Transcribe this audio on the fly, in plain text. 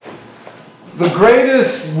The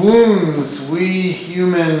greatest wounds we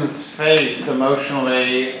humans face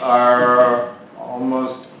emotionally are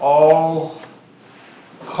almost all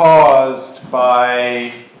caused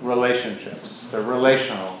by relationships. They're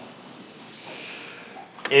relational.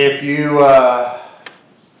 If you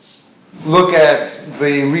look at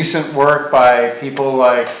the recent work by people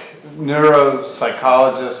like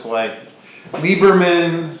neuropsychologists like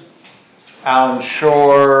Lieberman, Alan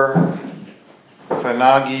Shore,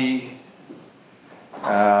 Fonagy,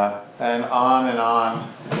 and on,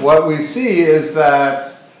 what we see is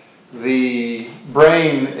that the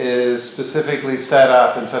brain is specifically set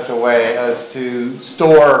up in such a way as to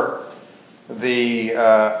store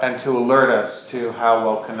and to alert us to how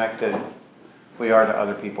well connected we are to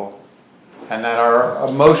other people. And that our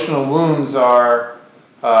emotional wounds are,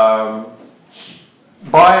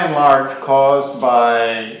 by and large, caused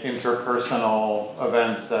by interpersonal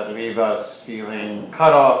events that leave us feeling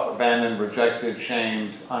cut off, abandoned, rejected,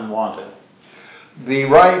 shamed, unwanted. The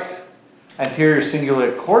right anterior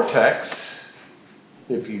cingulate cortex,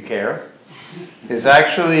 if you care, is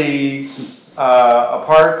actually a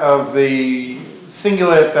part of the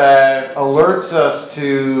cingulate that alerts us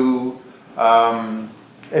to,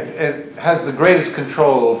 it has the greatest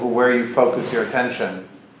control over where you focus your attention.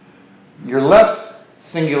 Your left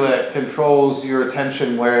cingulate controls your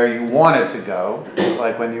attention where you want it to go,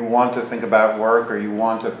 like when you want to think about work, or you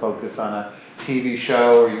want to focus on a TV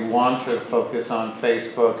show, or you want to focus on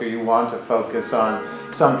Facebook, or you want to focus on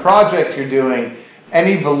some project you're doing.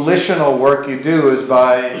 Any volitional work you do is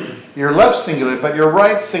by your left cingulate, but your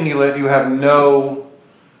right cingulate you have no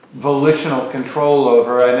volitional control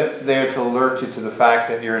over, and it's there to alert you to the fact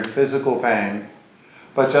that you're in physical pain.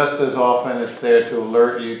 But just as often, it's there to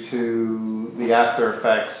alert you to the after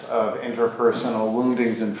effects of interpersonal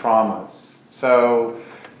woundings and traumas. So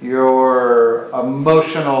your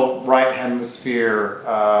emotional right hemisphere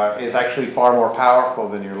is actually far more powerful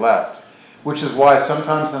than your left, which is why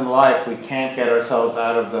sometimes in life we can't get ourselves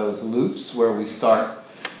out of those loops where we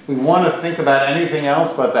want to think about anything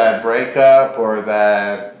else but that breakup or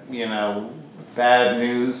that, bad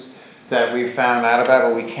news that we found out about,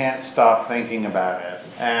 but we can't stop thinking about it.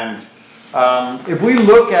 And if we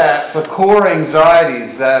look at the core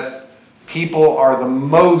anxieties that people are the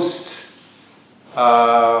most,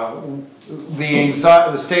 the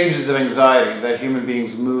stages of anxiety that human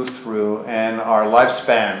beings move through in our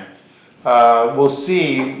lifespan, we'll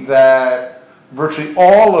see that virtually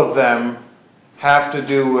all of them have to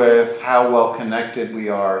do with how well connected we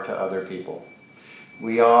are to other people.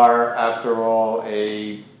 We are, after all,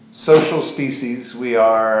 a social species. We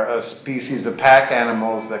are a species of pack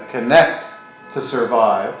animals that connect to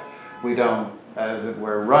survive. We don't, as it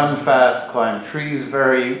were, run fast, climb trees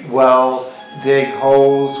very well, dig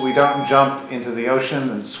holes. We don't jump into the ocean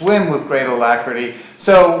and swim with great alacrity.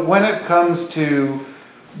 So when it comes to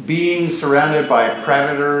being surrounded by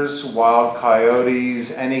predators, wild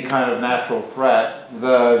coyotes, any kind of natural threat,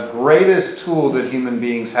 the greatest tool that human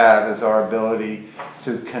beings have is our ability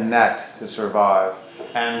to connect to survive.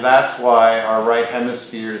 And that's why our right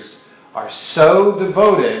hemispheres are so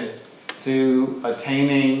devoted to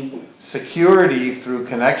attaining security through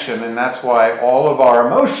connection, and that's why all of our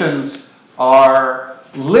emotions are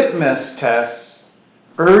litmus tests,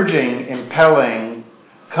 urging, impelling,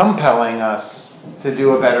 compelling us to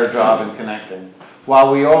do a better job in connecting.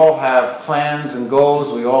 While we all have plans and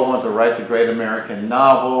goals, we all want to write the great American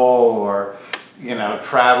novel or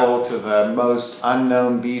travel to the most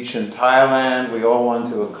unknown beach in Thailand. We all want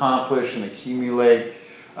to accomplish and accumulate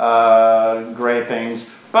great things.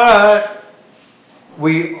 But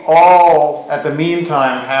we all, at the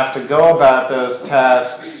meantime, have to go about those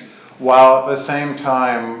tasks while at the same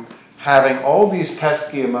time having all these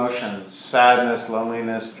pesky emotions, sadness,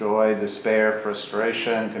 loneliness, joy, despair,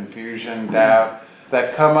 frustration, confusion, doubt,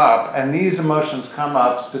 that come up. And these emotions come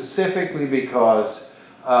up specifically because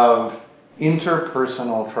of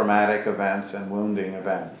interpersonal traumatic events and wounding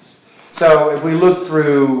events. So if we look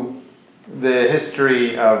through the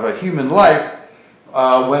history of a human life,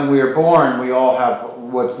 when we are born, we all have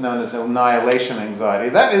what's known as annihilation anxiety.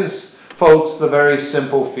 That is, folks, the very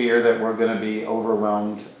simple fear that we're going to be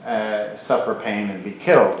overwhelmed, suffer pain, and be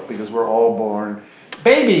killed, because we're all born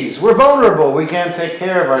babies. We're vulnerable. We can't take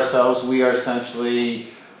care of ourselves. We are essentially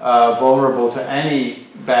vulnerable to any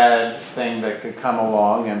bad thing that could come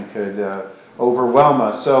along and could overwhelm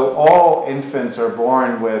us. So all infants are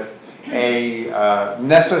born with a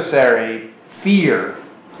necessary fear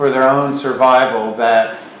for their own survival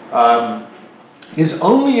that is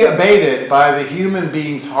only abated by the human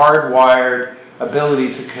being's hardwired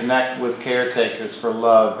ability to connect with caretakers for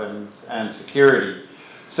love and security.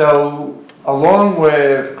 So along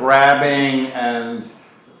with grabbing and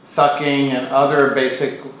sucking and other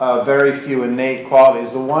basic, very few innate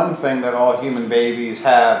qualities, the one thing that all human babies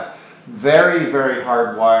have very, very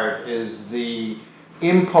hardwired is the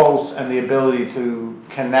impulse and the ability to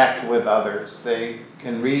connect with others. They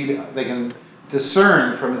can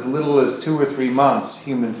discern from as little as 2 or 3 months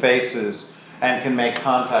human faces and can make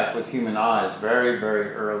contact with human eyes very,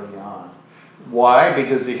 very early on. Why?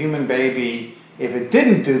 Because the human baby, if it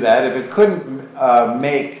didn't do that, if it couldn't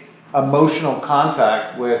make emotional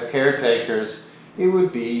contact with caretakers, it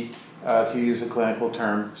would be, to use a clinical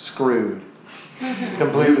term, screwed.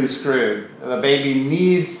 Completely screwed. The baby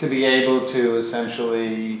needs to be able to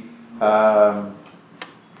essentially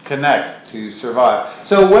connect to survive.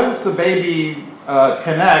 So once the baby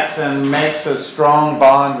connects and makes a strong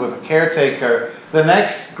bond with a caretaker, the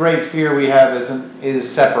next great fear we have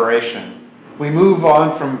is separation. We move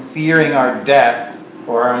on from fearing our death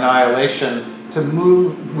or our annihilation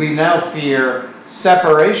we now fear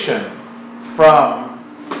separation from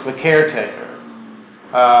the caretaker.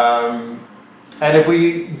 And if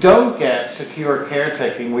we don't get secure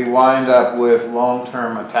caretaking, we wind up with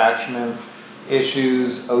long-term attachment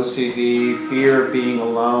issues, OCD, fear of being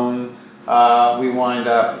alone. We wind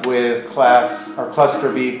up with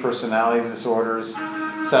cluster B personality disorders.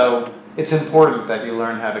 So it's important that you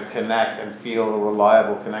learn how to connect and feel a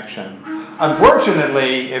reliable connection.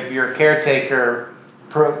 Unfortunately, if your caretaker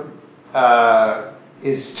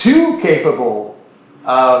is too capable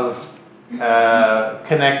of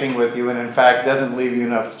connecting with you and in fact doesn't leave you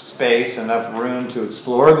enough space, enough room to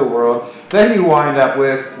explore the world, then you wind up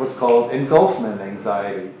with what's called engulfment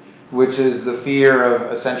anxiety, which is the fear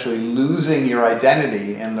of essentially losing your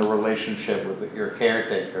identity in the relationship with your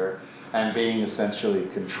caretaker and being essentially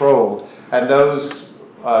controlled. And those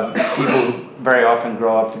people very often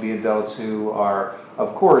grow up to be adults who are,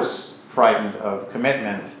 of course, frightened of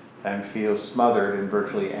commitment and feel smothered in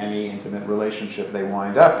virtually any intimate relationship they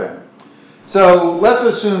wind up in. So let's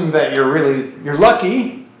assume that you're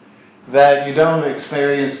lucky, that you don't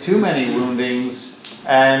experience too many woundings,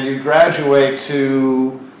 and you graduate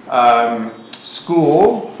to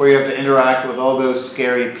school where you have to interact with all those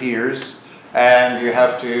scary peers, and you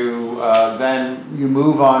have to then you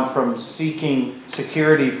move on from seeking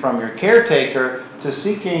security from your caretaker to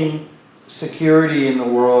seeking security in the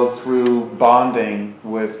world through bonding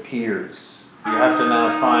with peers. You have to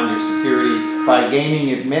now find your security by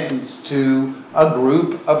gaining admittance to a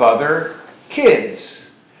group of other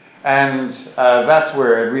kids. And that's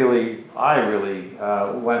where I really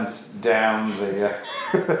went down the,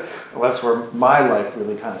 that's where my life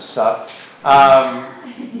really kind of sucked.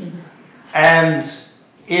 And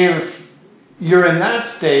if you're in that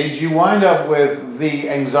stage, you wind up with the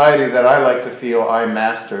anxiety that I like to feel I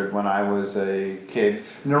mastered when I was a kid,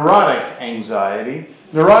 neurotic anxiety.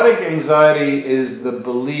 Neurotic anxiety is the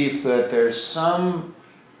belief that there's some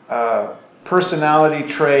personality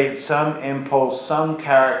trait, some impulse, some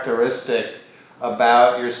characteristic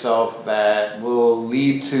about yourself that will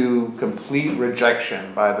lead to complete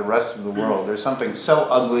rejection by the rest of the world. There's something so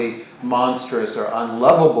ugly, monstrous, or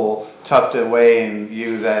unlovable tucked away in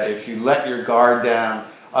you that if you let your guard down,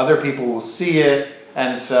 other people will see it,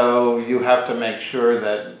 and so you have to make sure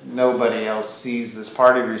that nobody else sees this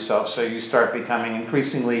part of yourself, so you start becoming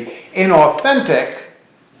increasingly inauthentic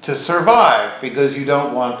to survive because you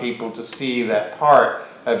don't want people to see that part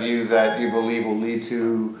of you that you believe will lead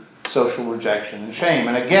to social rejection and shame.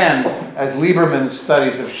 And again, as Lieberman's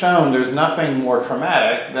studies have shown, there's nothing more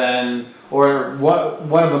traumatic than, or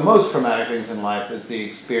one of the most traumatic things in life is the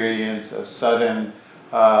experience of sudden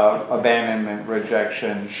abandonment,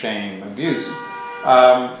 rejection, shame, abuse.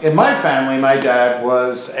 In my family, my dad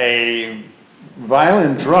was a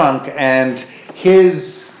violent drunk, and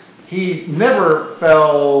he never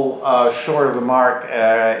fell short of the mark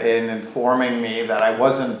in informing me that I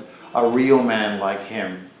wasn't a real man like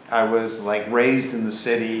him. I was raised in the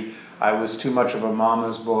city. I was too much of a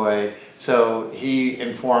mama's boy. So he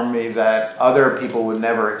informed me that other people would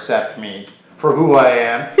never accept me for who I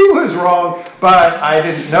am. He was wrong, but I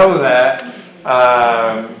didn't know that.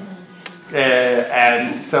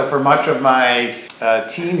 And so for much of my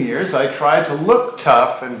teen years, I tried to look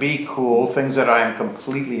tough and be cool, things that I am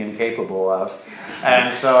completely incapable of.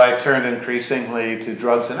 And so I turned increasingly to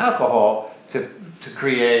drugs and alcohol to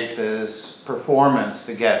create this performance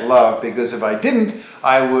to get love, because if I didn't,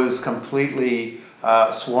 I was completely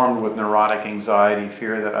swarmed with neurotic anxiety,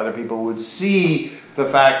 fear that other people would see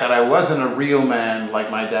the fact that I wasn't a real man,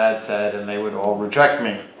 like my dad said, and they would all reject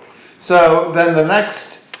me. So then the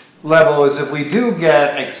next level is if we do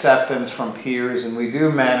get acceptance from peers and we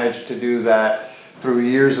do manage to do that, through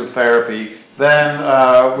years of therapy, then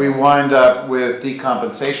we wind up with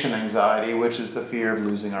decompensation anxiety, which is the fear of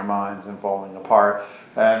losing our minds and falling apart.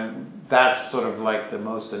 And that's sort of like the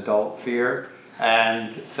most adult fear.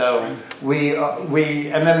 And so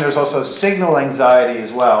and then there's also signal anxiety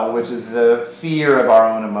as well, which is the fear of our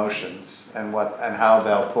own emotions and how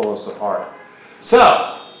they'll pull us apart.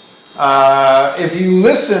 So, if you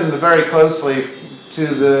listen very closely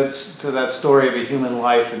to that story of a human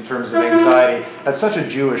life in terms of anxiety, that's such a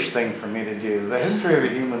Jewish thing for me to do. The history of a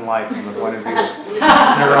human life from the point of view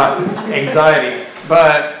of anxiety,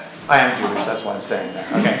 but I am Jewish, that's why I'm saying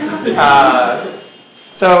that. Okay.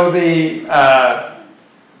 So the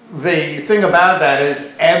thing about that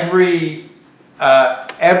is every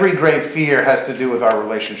great fear has to do with our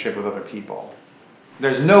relationship with other people.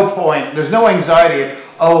 There's no anxiety of,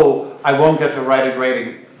 oh, I won't get to write a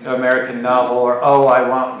great American novel, or oh, I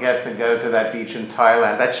won't get to go to that beach in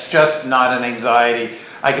Thailand. That's just not an anxiety.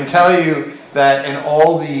 I can tell you that in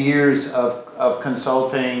all the years of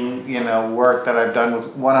consulting, work that I've done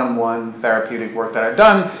with one-on-one therapeutic work that I've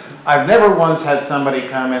done, I've never once had somebody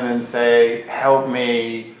come in and say, help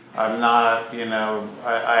me, I'm not,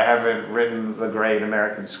 I haven't written the great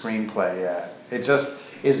American screenplay yet. It just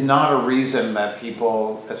is not a reason that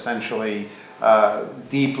people essentially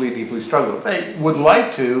deeply, deeply struggle. They would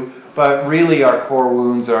like to, but really our core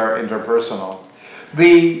wounds are interpersonal.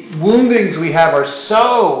 The woundings we have are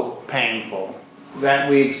so painful that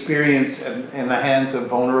we experience in the hands of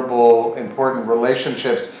vulnerable, important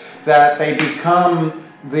relationships that they become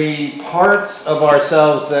the parts of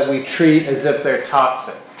ourselves that we treat as if they're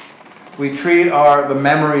toxic. We treat the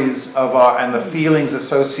memories and the feelings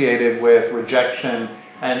associated with rejection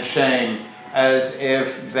and shame as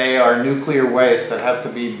if they are nuclear waste that have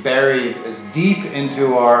to be buried as deep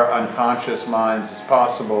into our unconscious minds as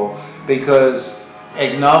possible, because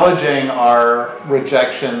acknowledging our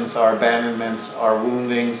rejections, our abandonments, our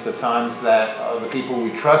woundings, the times that the people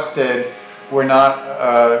we trusted were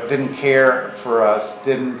didn't care for us,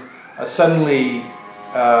 didn't suddenly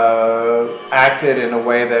acted in a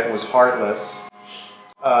way that was heartless.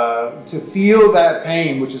 To feel that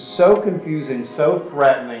pain, which is so confusing, so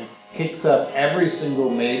threatening, kicks up every single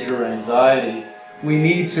major anxiety. We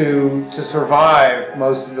need to survive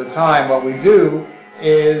most of the time. What we do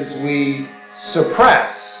is we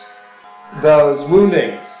suppress those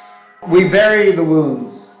woundings. We bury the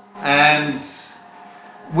wounds, and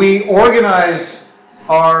we organize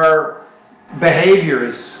our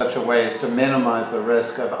behaviors in such a way as to minimize the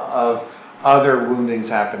risk of other woundings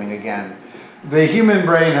happening again. The human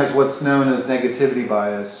brain has what's known as negativity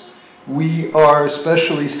bias. We are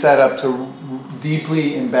especially set up to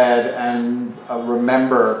deeply embed and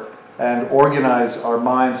remember and organize our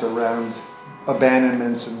minds around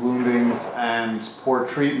abandonments and woundings and poor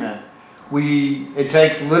treatment. It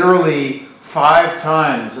takes literally 5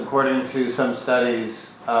 times, according to some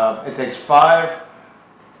studies, it takes 5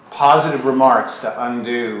 positive remarks to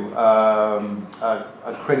undo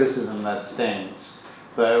a criticism that stings.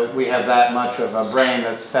 But we have that much of a brain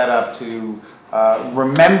that's set up to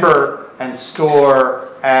remember and store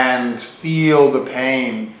and feel the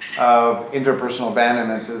pain of interpersonal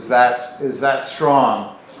abandonments is that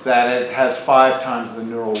strong that it has 5 times the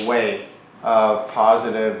neural weight of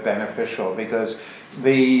positive beneficial, because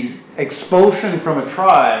the expulsion from a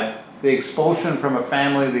tribe, the expulsion from a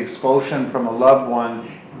family, the expulsion from a loved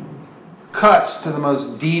one cuts to the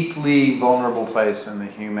most deeply vulnerable place in the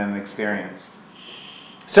human experience.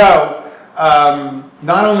 So,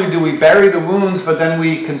 not only do we bury the wounds, but then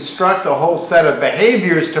we construct a whole set of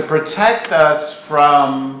behaviors to protect us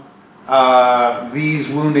from these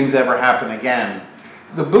woundings ever happen again.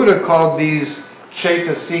 The Buddha called these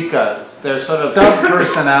chaitasikas. They're sort of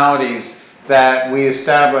sub-personalities that we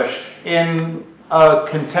establish in a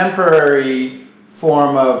contemporary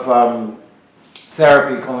form of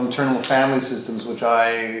therapy called internal family systems, which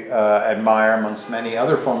I admire amongst many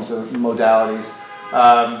other forms of modalities.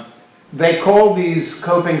 They call these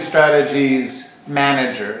coping strategies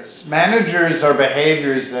managers. Managers are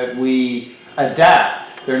behaviors that we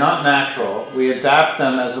adapt. They're not natural. We adapt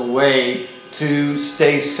them as a way to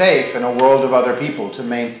stay safe in a world of other people, to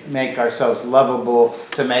make ourselves lovable,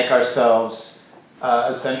 to make ourselves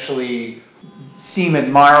essentially seem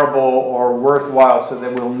admirable or worthwhile, so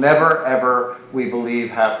that we'll never, ever, we believe,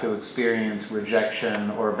 have to experience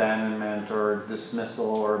rejection or abandonment or dismissal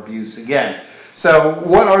or abuse again. So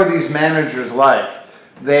what are these managers like?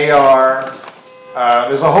 They are,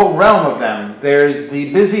 there's a whole realm of them. There's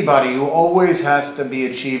the busybody who always has to be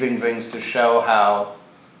achieving things to show how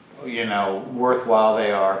worthwhile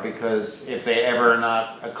they are, because if they ever are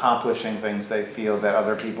not accomplishing things, they feel that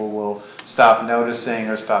other people will stop noticing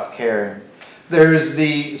or stop caring. There's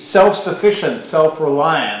the self-sufficient,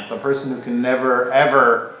 self-reliant, the person who can never,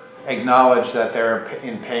 ever acknowledge that they're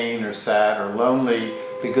in pain or sad or lonely,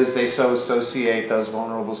 because they so associate those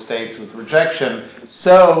vulnerable states with rejection,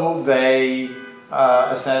 so they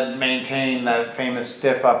maintain that famous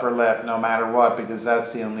stiff upper lip no matter what, because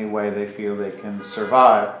that's the only way they feel they can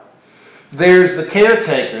survive. There's the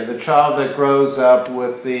caretaker, the child that grows up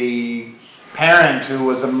with the parent who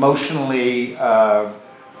was emotionally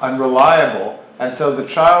unreliable. And so the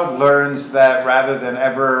child learns that rather than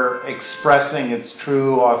ever expressing its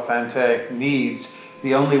true, authentic needs,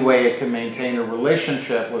 the only way it can maintain a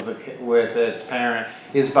relationship with its parent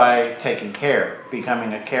is by taking care,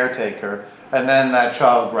 becoming a caretaker. And then that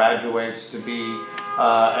child graduates to be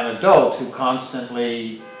an adult who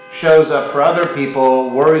constantly shows up for other people,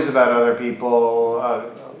 worries about other people,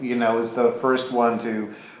 is the first one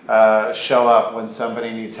to show up when somebody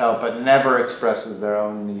needs help, but never expresses their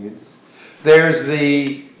own needs. There's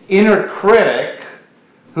the inner critic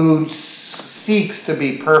who seeks to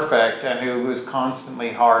be perfect and who is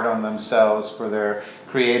constantly hard on themselves for their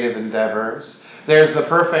creative endeavors. There's the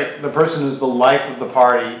person who's the life of the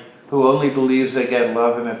party, who only believes they get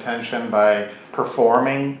love and attention by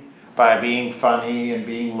performing, by being funny and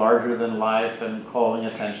being larger than life and calling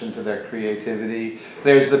attention to their creativity.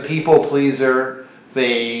 There's the people pleaser,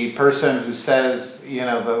 the person who says,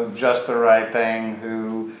 just the right thing,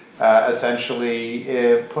 who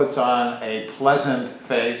essentially puts on a pleasant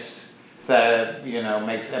face that,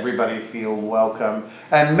 makes everybody feel welcome.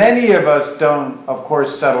 And many of us don't, of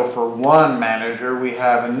course, settle for one manager. We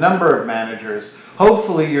have a number of managers.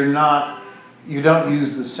 Hopefully you don't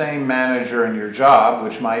use the same manager in your job,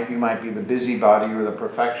 which you might be the busybody or the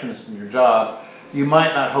perfectionist in your job. You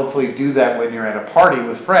might not hopefully do that when you're at a party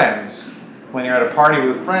with friends. When you're at a party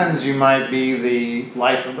with friends, you might be the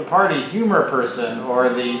life of the party humor person or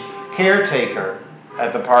the caretaker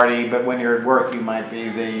at the party, but when you're at work, you might be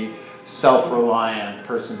the self-reliant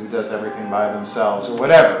person who does everything by themselves or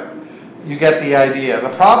whatever. You get the idea.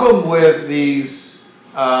 The problem with these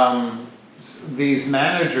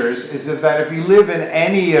managers is that if you live in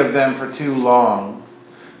any of them for too long,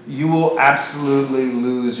 you will absolutely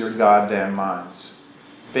lose your goddamn minds.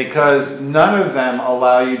 Because none of them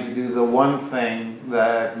allow you to do the one thing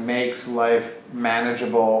that makes life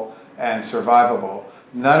manageable and survivable.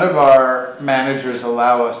 None of our managers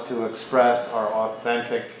allow us to express our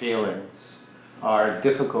authentic feelings, our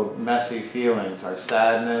difficult, messy feelings, our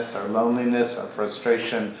sadness, our loneliness, our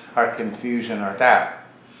frustration, our confusion, our doubt.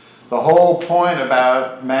 The whole point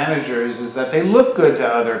about managers is that they look good to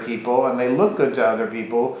other people, and they look good to other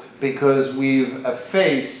people because we've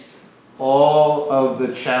effaced all of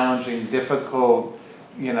the challenging, difficult,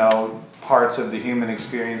 parts of the human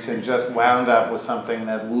experience and just wound up with something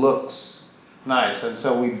that looks nice. And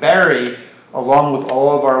so we bury, along with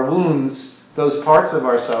all of our wounds, those parts of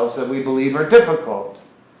ourselves that we believe are difficult.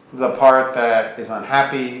 The part that is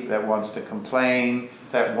unhappy, that wants to complain,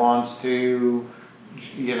 that wants to,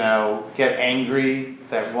 get angry,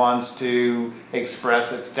 that wants to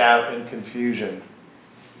express its doubt and confusion.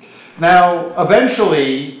 Now,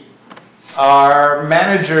 eventually, our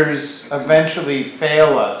managers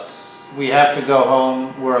fail us. We have to go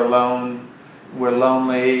home, we're alone, we're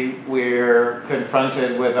lonely, we're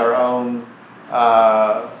confronted with our own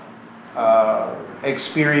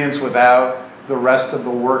experience without the rest of the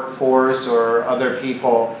workforce or other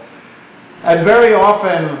people. And very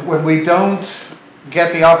often, when we don't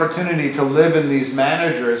get the opportunity to live in these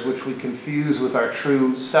managers, which we confuse with our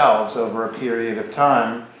true selves over a period of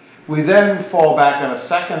time, we then fall back on a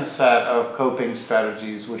second set of coping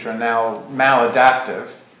strategies, which are now maladaptive.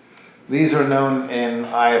 These are known in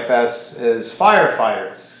IFS as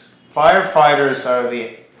firefighters. Firefighters are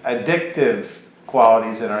the addictive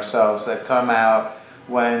qualities in ourselves that come out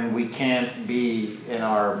when we can't be in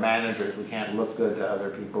our managers. We can't look good to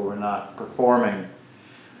other people. We're not performing.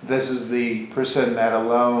 This is the person that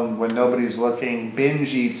alone, when nobody's looking,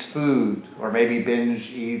 binge eats food, or maybe binge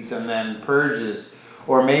eats and then purges.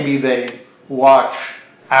 Or maybe they watch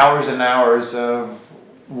hours and hours of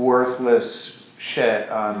worthless shit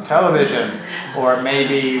on television. Or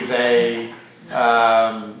maybe they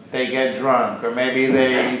get drunk. Or maybe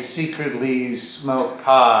they secretly smoke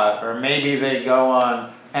pot. Or maybe they go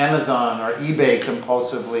on Amazon or eBay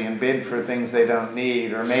compulsively and bid for things they don't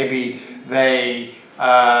need. Or maybe they,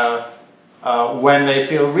 when they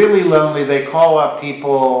feel really lonely, they call up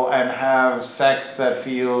people and have sex that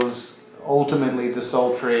feels ultimately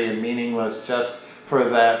desultory and meaningless just for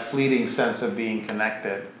that fleeting sense of being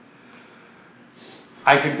connected.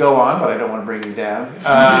 I could go on, but I don't want to bring you down.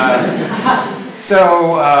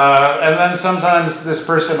 And then sometimes this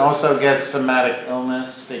person also gets somatic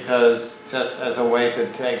illness because just as a way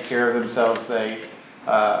to take care of themselves, they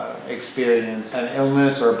experience an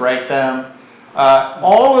illness or a breakdown.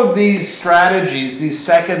 All of these strategies, these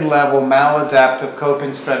second level maladaptive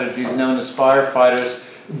coping strategies known as firefighters,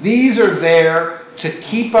 these are there to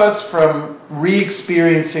keep us from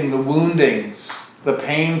re-experiencing the woundings, the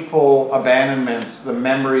painful abandonments, the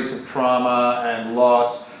memories of trauma and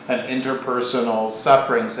loss and interpersonal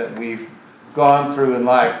sufferings that we've gone through in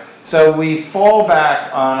life. So we fall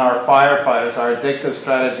back on our firefighters, our addictive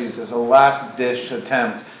strategies, as a last-ditch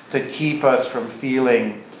attempt to keep us from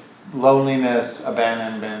feeling loneliness,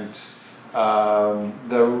 abandonment,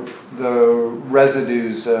 the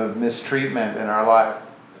residues of mistreatment in our life.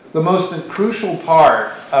 The most crucial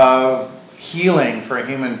part of healing for a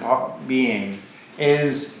human being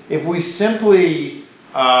is if we simply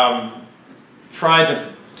try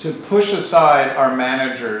to push aside our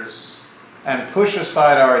managers and push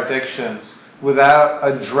aside our addictions without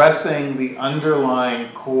addressing the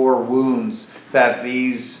underlying core wounds that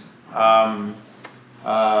these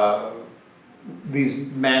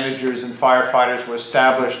managers and firefighters were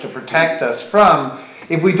established to protect us from.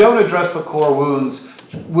 If we don't address the core wounds,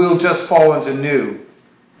 we'll just fall into new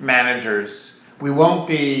managers. We won't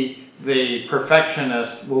be the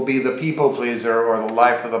perfectionist, we'll be the people pleaser or the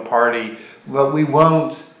life of the party, but we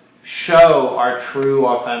won't show our true,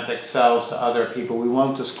 authentic selves to other people. We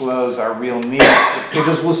won't disclose our real needs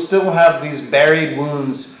because we'll still have these buried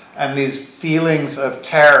wounds and these feelings of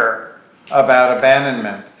terror about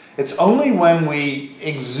abandonment. It's only when we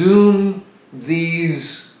exhume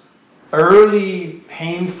these early,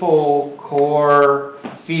 painful core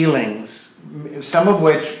feelings, some of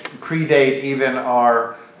which predate even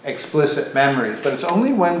our explicit memories, but it's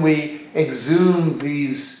only when we exhume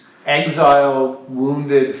these exiled,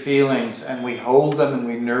 wounded feelings and we hold them and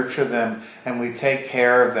we nurture them and we take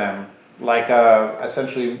care of them like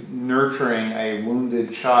essentially nurturing a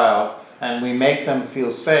wounded child, and we make them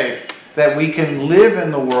feel safe, that we can live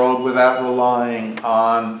in the world without relying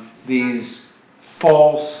on these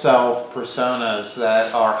false self personas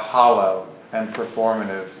that are hollow and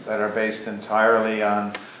performative, that are based entirely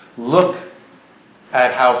on look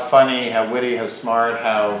at how funny, how witty, how smart,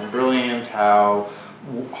 how brilliant, how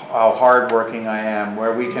hardworking I am,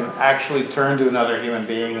 where we can actually turn to another human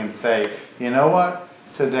being and say, you know what,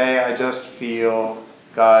 today I just feel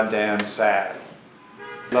goddamn sad,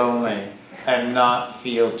 lonely, and not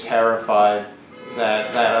feel terrified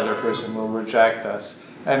that that other person will reject us.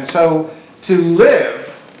 And so to live,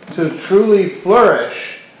 to truly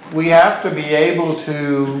flourish, we have to be able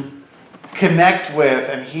to connect with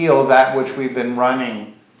and heal that which we've been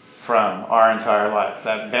running from our entire life,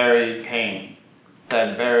 that buried pain,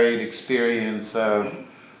 that buried experience of,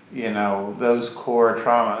 those core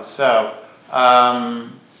traumas. So,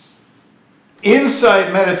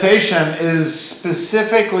 insight meditation is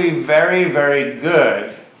specifically very, very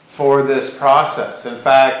good for this process. In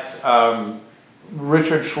fact,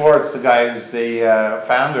 Richard Schwartz, the guy who's the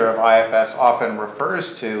founder of IFS, often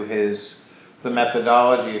refers to the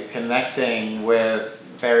methodology of connecting with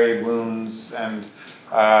buried wounds and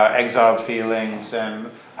exiled feelings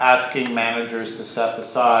and asking managers to step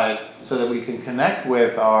aside so that we can connect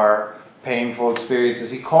with our painful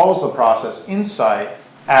experiences. He calls the process insight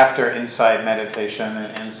after insight meditation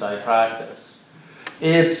and insight practice.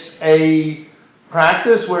 It's a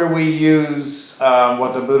practice where we use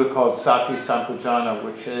what the Buddha called sati sampujana,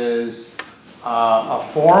 which is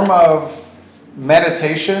a form of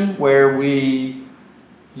meditation where we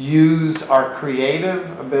use our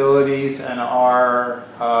creative abilities and our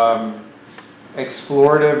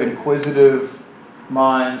explorative, inquisitive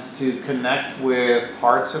minds to connect with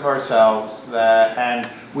parts of ourselves and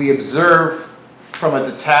we observe from a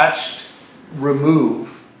detached remove.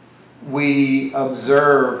 We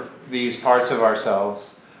observe these parts of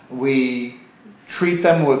ourselves. We treat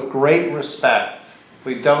them with great respect.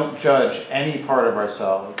 We don't judge any part of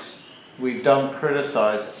ourselves. We don't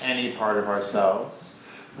criticize any part of ourselves.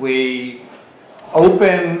 We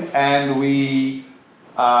open and we,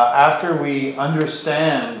 after we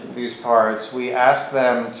understand these parts, we ask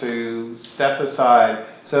them to step aside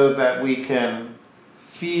so that we can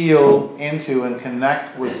feel into and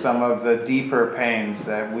connect with some of the deeper pains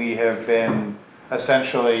that we have been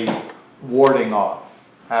essentially warding off,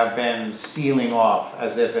 have been sealing off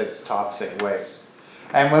as if it's toxic waste.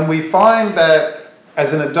 And when we find that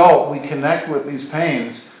as an adult we connect with these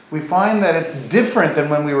pains, we find that it's different than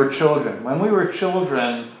when we were children. When we were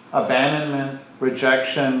children, abandonment,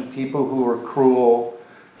 rejection, people who were cruel,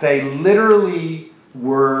 they literally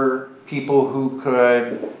were people who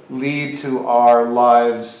could lead to our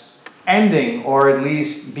lives ending or at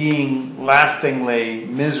least being lastingly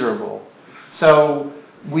miserable. So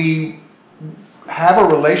we have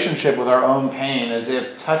a relationship with our own pain as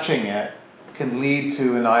if touching it can lead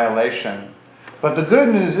to annihilation. But the good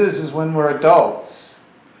news is when we're adults,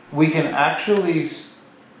 we can actually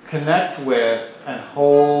connect with and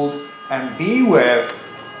hold and be with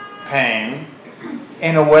pain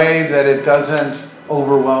in a way that it doesn't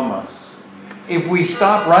overwhelm us. If we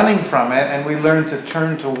stop running from it and we learn to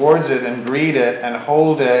turn towards it and greet it and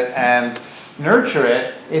hold it and nurture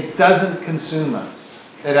it, it doesn't consume us.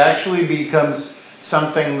 It actually becomes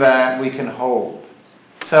something that we can hold.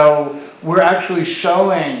 So we're actually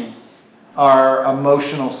showing our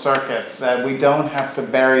emotional circuits that we don't have to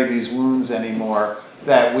bury these wounds anymore,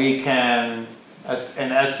 that we can,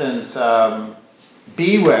 in essence,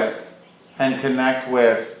 be with and connect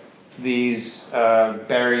with these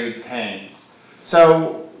buried pains.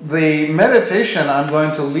 So the meditation I'm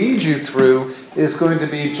going to lead you through is going to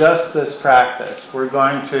be just this practice. We're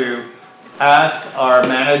going to ask our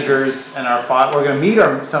managers and we're going to meet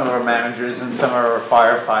some of our managers and some of our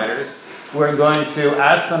firefighters. We're going to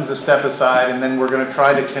ask them to step aside, and then we're going to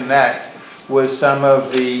try to connect with some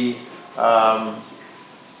of the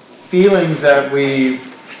feelings that we've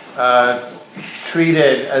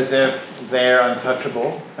treated as if they're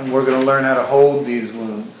untouchable, and we're going to learn how to hold these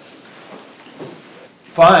wounds.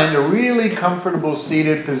 Find a really comfortable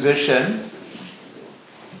seated position,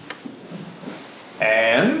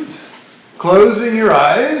 and closing your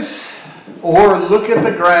eyes, or look at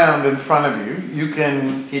the ground in front of you. You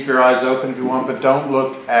can keep your eyes open if you want, but don't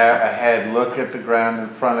look ahead. Look at the ground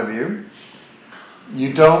in front of you.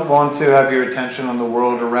 You don't want to have your attention on the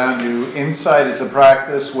world around you. Insight is a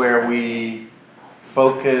practice where we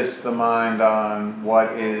focus the mind on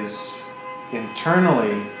what is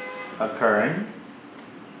internally occurring.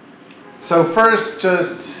 So first,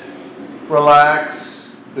 just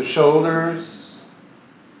relax the shoulders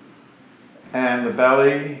and the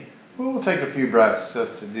belly. We'll take a few breaths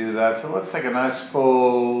just to do that. So let's take a nice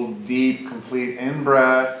full, deep, complete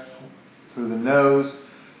in-breath through the nose,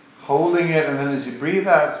 holding it, and then as you breathe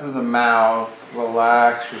out through the mouth,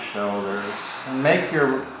 relax your shoulders and make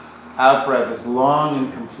your out-breath as long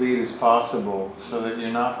and complete as possible so that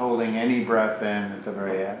you're not holding any breath in at the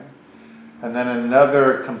very end. And then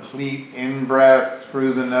another complete in-breath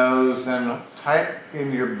through the nose and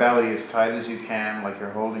tighten your belly as tight as you can, like you're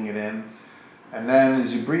holding it in. And then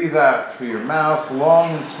as you breathe out through your mouth,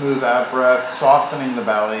 long and smooth out-breath, softening the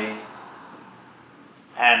belly.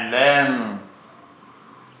 And then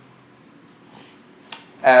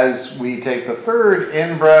as we take the third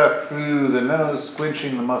in-breath through the nose,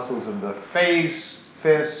 squinching the muscles of the face,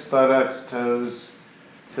 fists, buttocks, toes,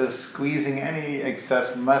 just squeezing any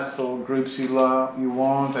excess muscle groups you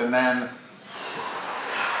want, and then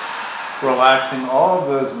relaxing all of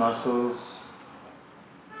those muscles.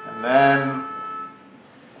 And then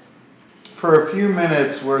for a few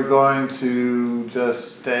minutes, we're going to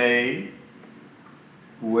just stay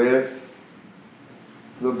with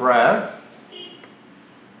the breath.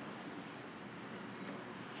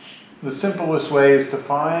 The simplest way is to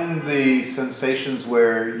find the sensations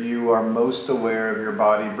where you are most aware of your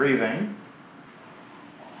body breathing.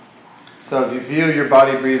 So if you feel your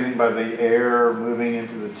body breathing by the air moving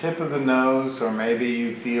into the tip of the nose, or maybe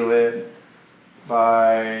you feel it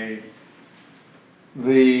by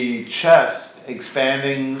the chest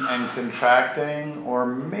expanding and contracting, or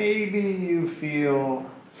maybe you feel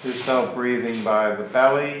yourself breathing by the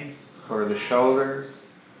belly or the shoulders.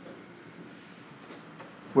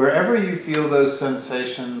 Wherever you feel those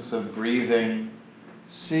sensations of breathing,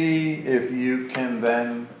 see if you can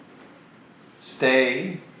then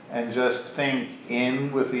stay and just think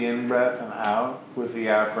in with the in-breath and out with the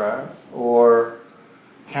out-breath, or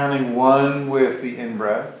counting 1 with the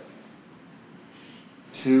in-breath,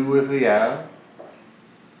 2 with the out,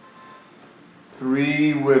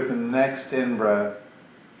 3 with the next in-breath,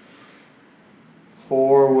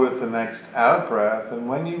 4 with the next out-breath, and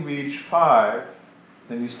when you reach 5,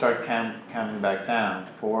 then you start counting back down.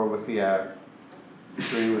 4 with the out,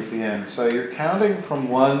 3 with the in. So you're counting from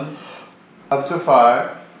 1 up to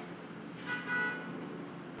 5,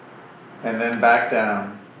 and then back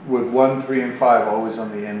down, with 1, 3, and 5 always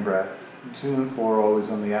on the in-breath, 2 and 4 always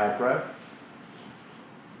on the out-breath.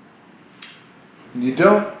 You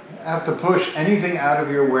don't have to push anything out of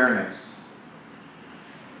your awareness.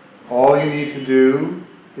 All you need to do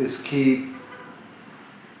is keep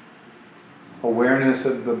awareness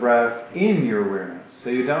of the breath in your awareness.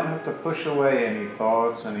 So you don't have to push away any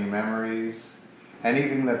thoughts, any memories,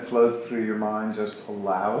 Anything that floats through your mind, just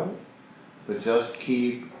allow it, but just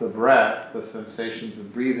keep the breath, the sensations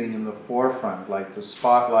of breathing in the forefront, like the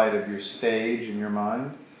spotlight of your stage in your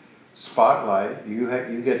mind. Spotlight,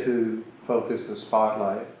 you get to focus the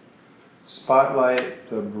spotlight. Spotlight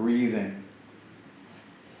the breathing.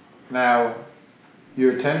 Now,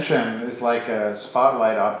 your attention is like a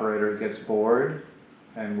spotlight operator gets bored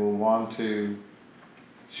and will want to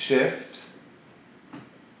shift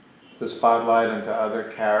the spotlight into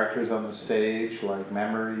other characters on the stage, like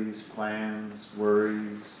memories, plans,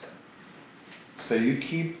 worries. So you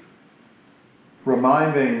keep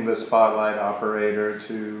reminding the spotlight operator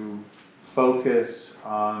to focus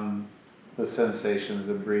on the sensations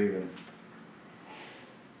of breathing.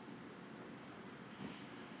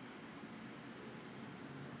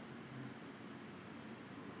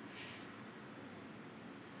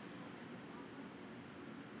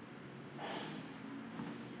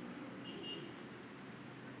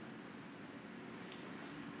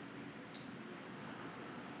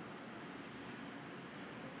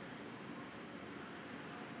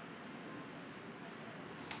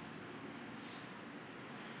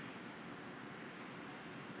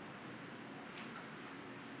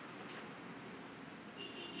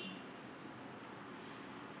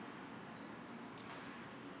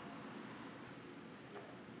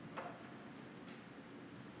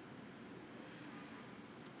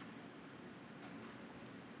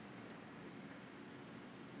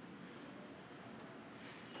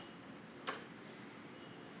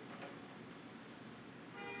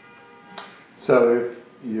 So if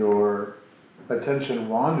your attention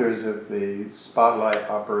wanders, if the spotlight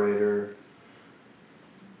operator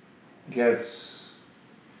gets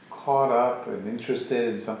caught up and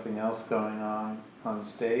interested in something else going on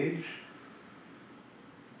stage,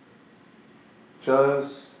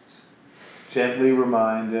 just gently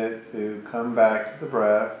remind it to come back to the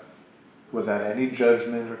breath without any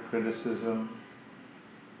judgment or criticism,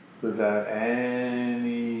 without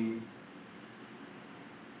any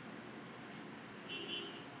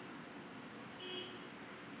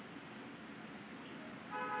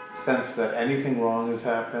sense that anything wrong has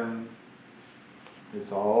happened.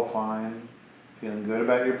 It's all fine. Feeling good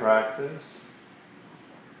about your practice.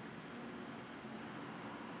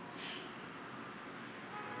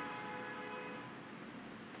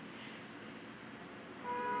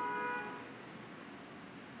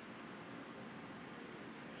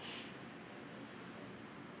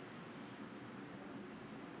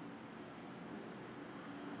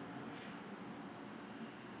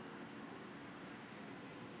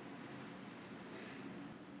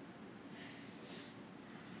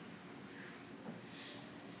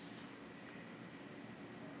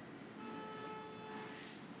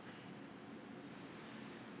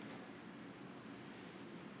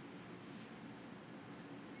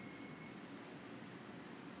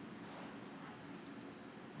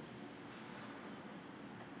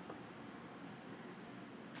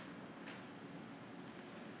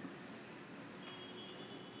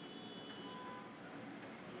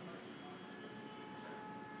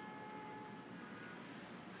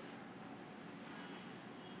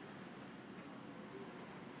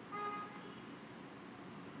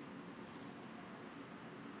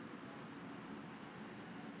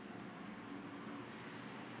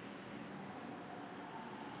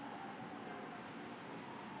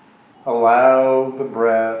 Allow the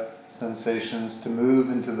breath, sensations to move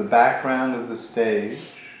into the background of the stage.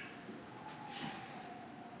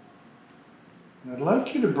 And I'd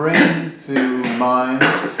like you to bring to mind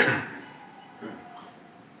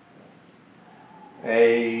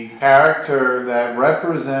a character that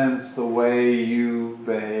represents the way you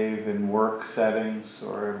behave in work settings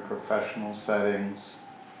or in professional settings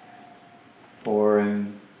or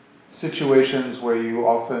in situations where you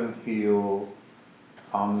often feel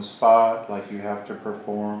on the spot, like you have to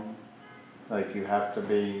perform, like you have to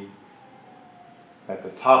be at the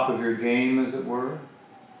top of your game, as it were.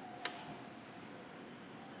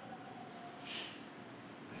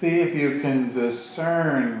 See if you can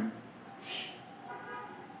discern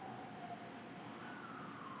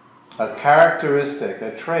a characteristic,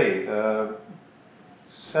 a trait, a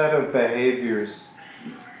set of behaviors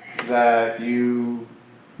that you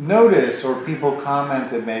notice or people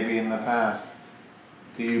commented maybe in the past.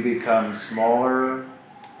 Do you become smaller?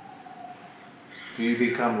 Do you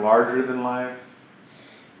become larger than life?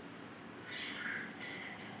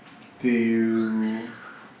 Do you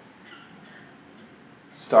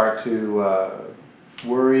start to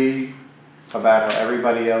worry about how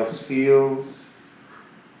everybody else feels?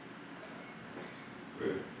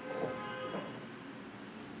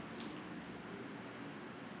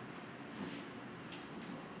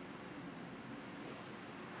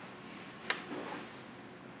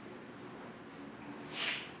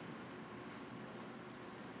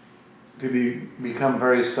 become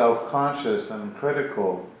very self-conscious and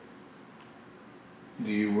critical?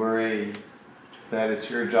 Do you worry that it's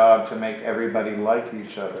your job to make everybody like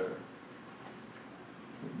each other?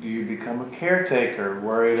 Do you become a caretaker,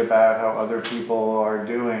 worried about how other people are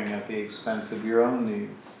doing at the expense of your own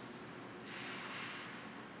needs?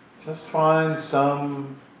 Just find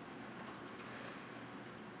some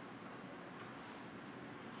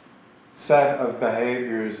set of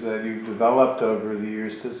behaviors that you've developed over the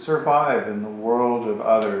years to survive in the world of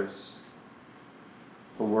others.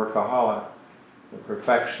 The workaholic, the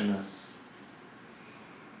perfectionist,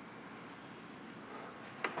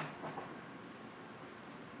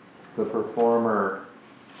 the performer,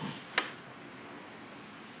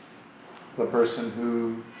 the person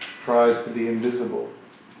who tries to be invisible.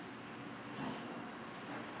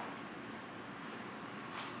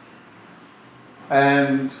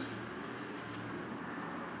 And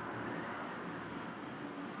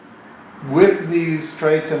with these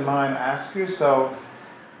traits in mind, ask yourself,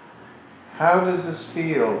 how does this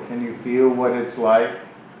feel? Can you feel what it's like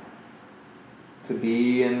to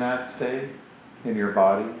be in that state in your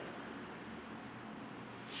body?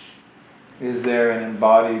 Is there an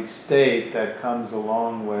embodied state that comes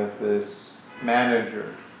along with this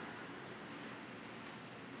manager?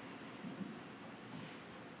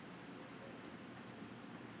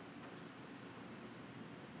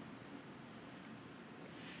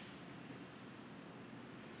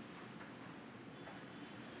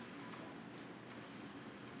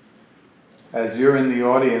 As you're in the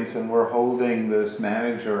audience and we're holding this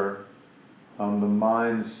manager on the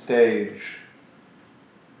mind stage,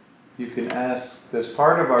 you can ask this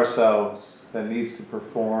part of ourselves that needs to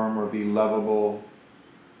perform or be lovable,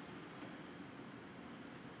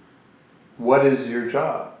 what is your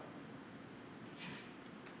job?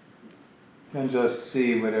 And just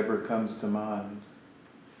see whatever comes to mind.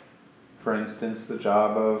 For instance, the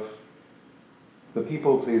job of the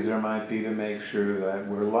people pleaser might be to make sure that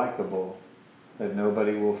we're likable, that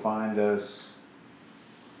nobody will find us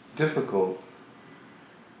difficult,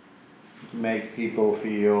 to make people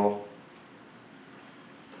feel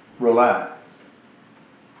relaxed.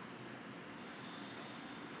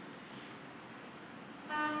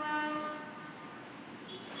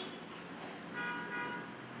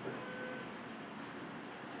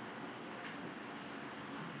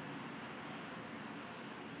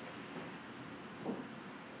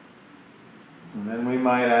 And then we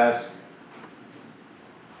might ask,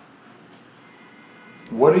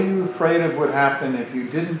 what are you afraid of would happen if you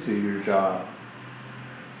didn't do your job?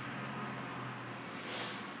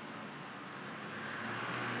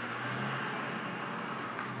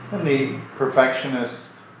 And the perfectionist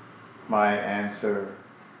might answer,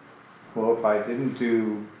 well, if I didn't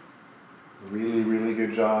do a really, really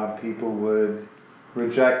good job, people would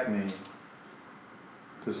reject me,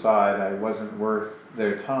 decide I wasn't worth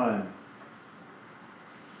their time.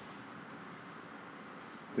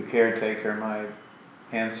 The caretaker might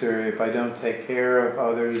answer, if I don't take care of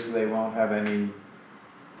others, they won't have any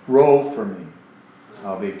role for me.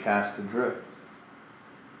 I'll be cast adrift.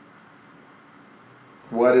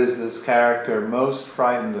 What is this character most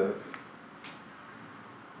frightened of?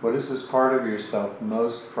 What is this part of yourself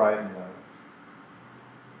most frightened of?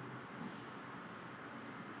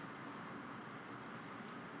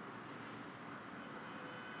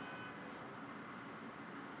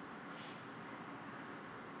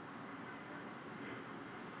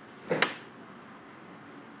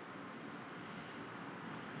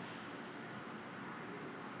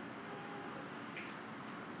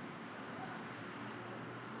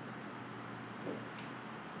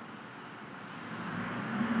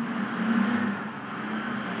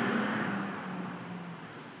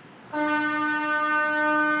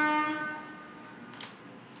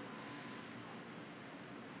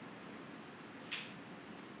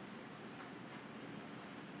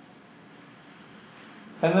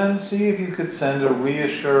 And then see if you could send a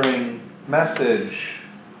reassuring message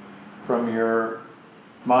from your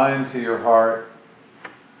mind to your heart,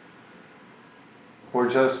 or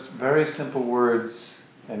just very simple words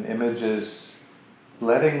and images,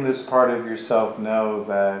 letting this part of yourself know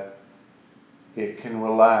that it can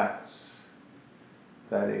relax,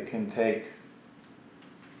 that it can take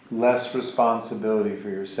less responsibility for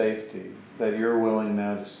your safety, that you're willing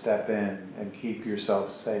now to step in and keep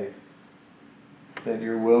yourself safe, that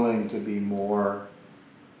you're willing to be more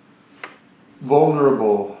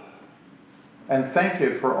vulnerable, and thank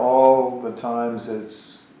it for all the times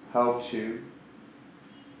it's helped you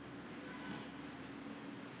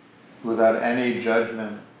without any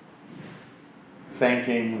judgment,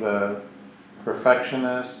 thanking the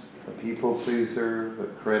perfectionist, the people pleaser, the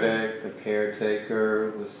critic, the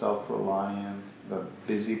caretaker, the self-reliant, the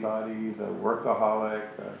busybody, the workaholic,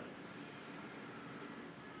 the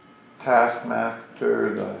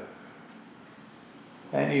taskmaster,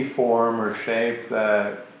 any form or shape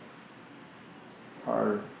that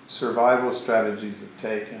our survival strategies have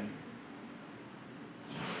taken.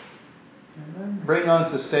 And then bring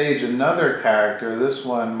onto stage another character. This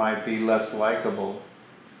one might be less likable.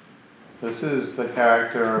 This is the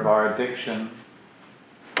character of our addiction,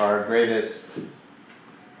 our greatest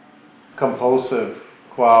compulsive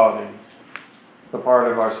quality, the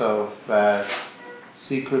part of ourselves that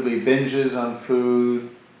secretly binges on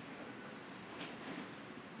food,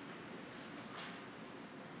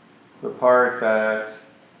 the part that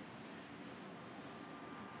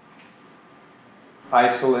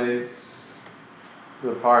isolates,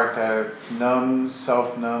 the part that numbs,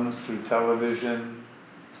 self-numbs through television,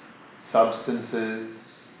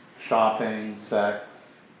 substances, shopping, sex.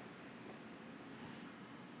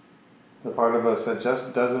 The part of us that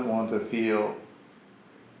just doesn't want to feel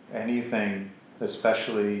anything,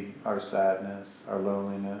 especially our sadness, our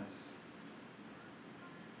loneliness.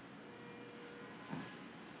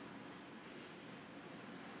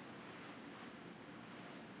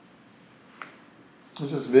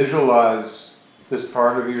 Just visualize this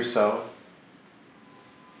part of yourself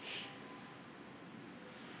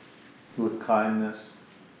with kindness.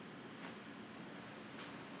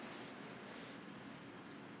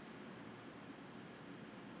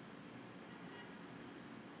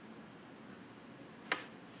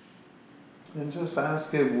 And just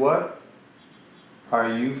ask it, what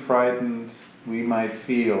are you frightened we might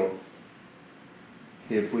feel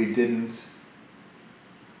if we didn't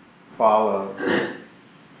follow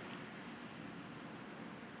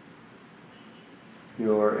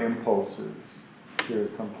your impulses, your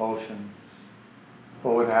compulsions?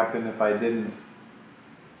 What would happen if I didn't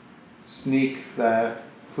sneak that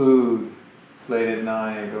food late at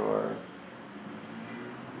night, or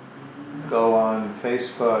go on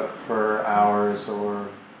Facebook for hours, or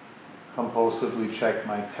compulsively check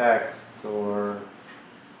my texts, or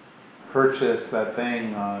purchase that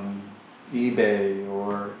thing on eBay,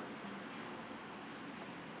 or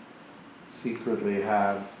secretly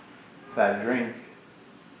have that drink?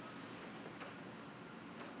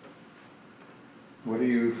 What are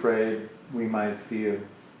you afraid we might feel?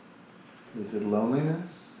 Is it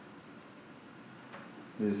loneliness?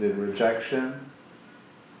 Is it rejection?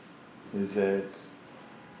 Is it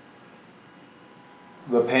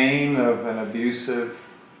the pain of an abusive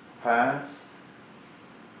past?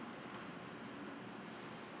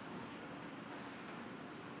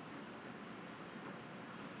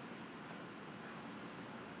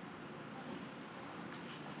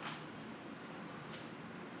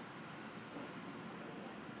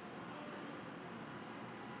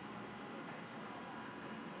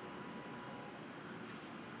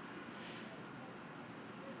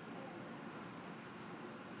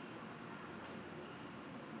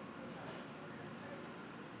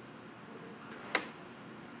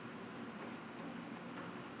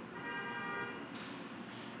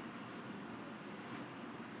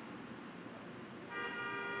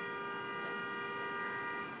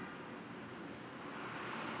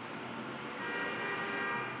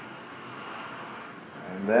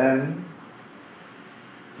 And then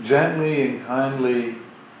gently and kindly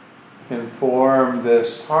inform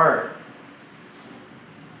this part,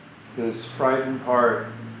 this frightened part.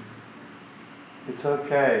 It's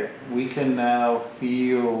okay. We can now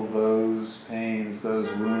feel those pains, those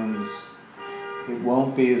wounds. It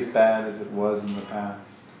won't be as bad as it was in the past.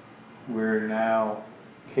 We're now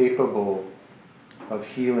capable of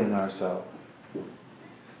healing ourselves.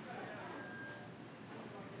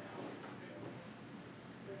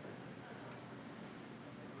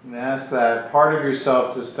 And ask that part of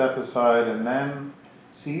yourself to step aside, and then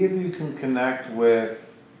see if you can connect with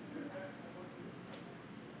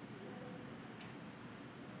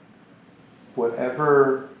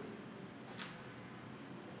whatever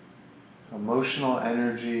emotional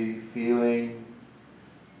energy, feeling,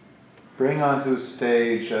 bring onto a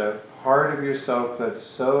stage a part of yourself that's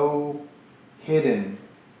so hidden,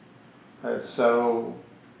 that's so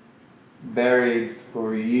buried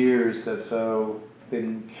for years, that's so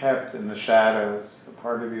been kept in the shadows, a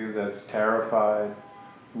part of you that's terrified,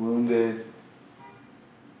 wounded,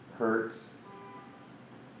 hurt,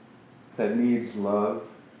 that needs love,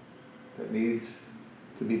 that needs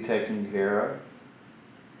to be taken care of.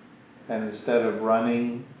 And instead of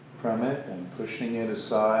running from it and pushing it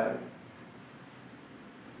aside,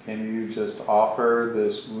 can you just offer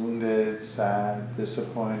this wounded, sad,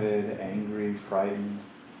 disappointed, angry, frightened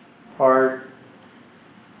heart,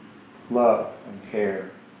 love and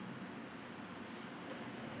care.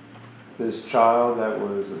 This child that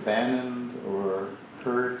was abandoned or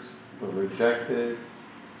hurt or rejected.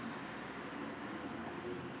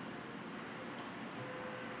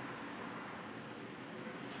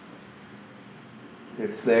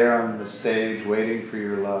 It's there on the stage waiting for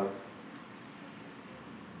your love.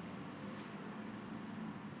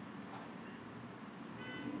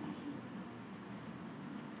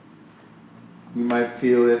 You might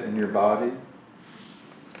feel it in your body.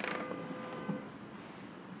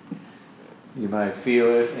 You might feel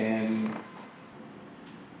it in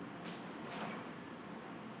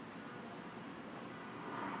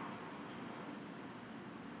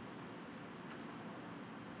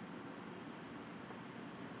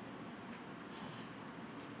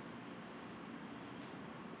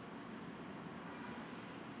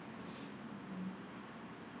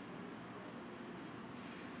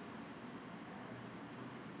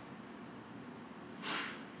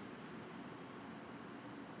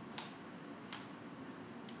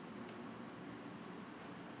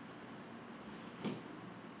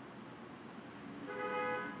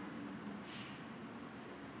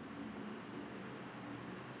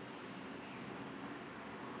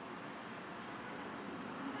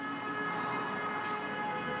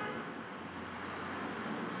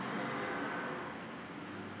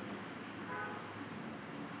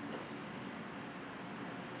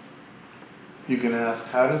you can ask,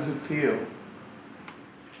 how does it feel?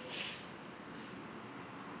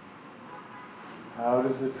 How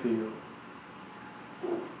does it feel?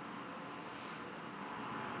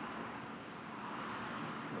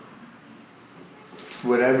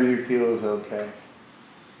 Whatever you feel is okay.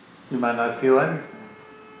 You might not feel anything.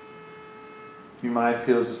 You might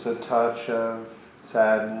feel just a touch of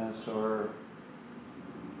sadness, or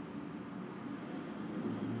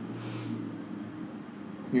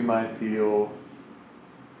you might feel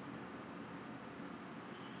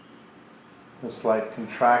a slight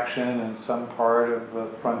contraction in some part of the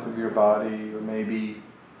front of your body, or maybe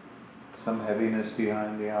some heaviness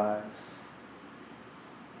behind the eyes.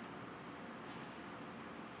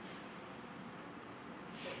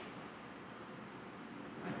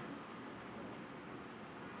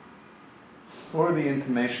 Or the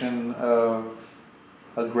intimation of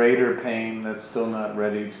a greater pain that's still not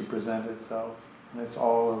ready to present itself. And it's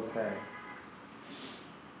all okay.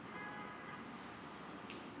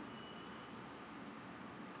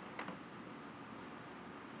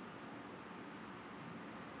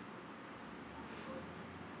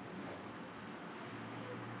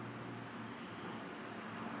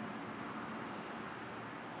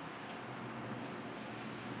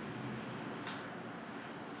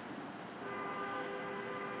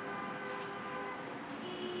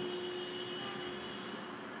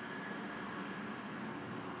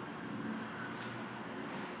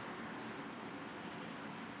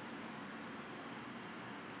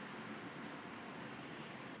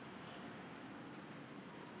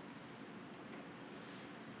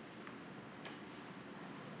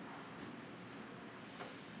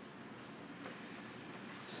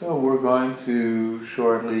 So we're going to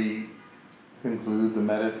shortly conclude the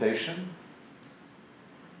meditation.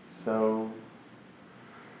 So,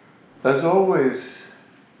 as always,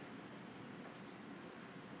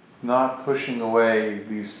 not pushing away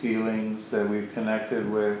these feelings that we've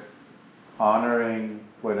connected with, honoring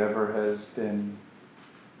whatever has been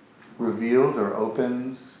revealed or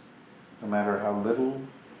opened, no matter how little.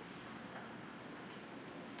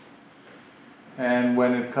 And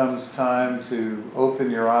when it comes time to open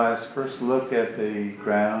your eyes, first look at the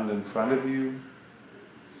ground in front of you.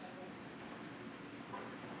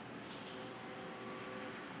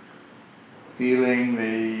 Feeling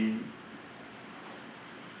the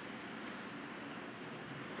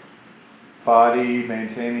body,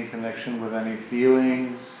 maintaining connection with any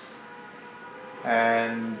feelings,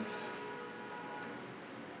 and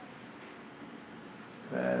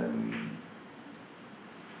then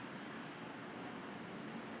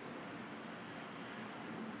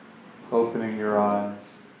opening your eyes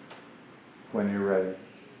when you're ready.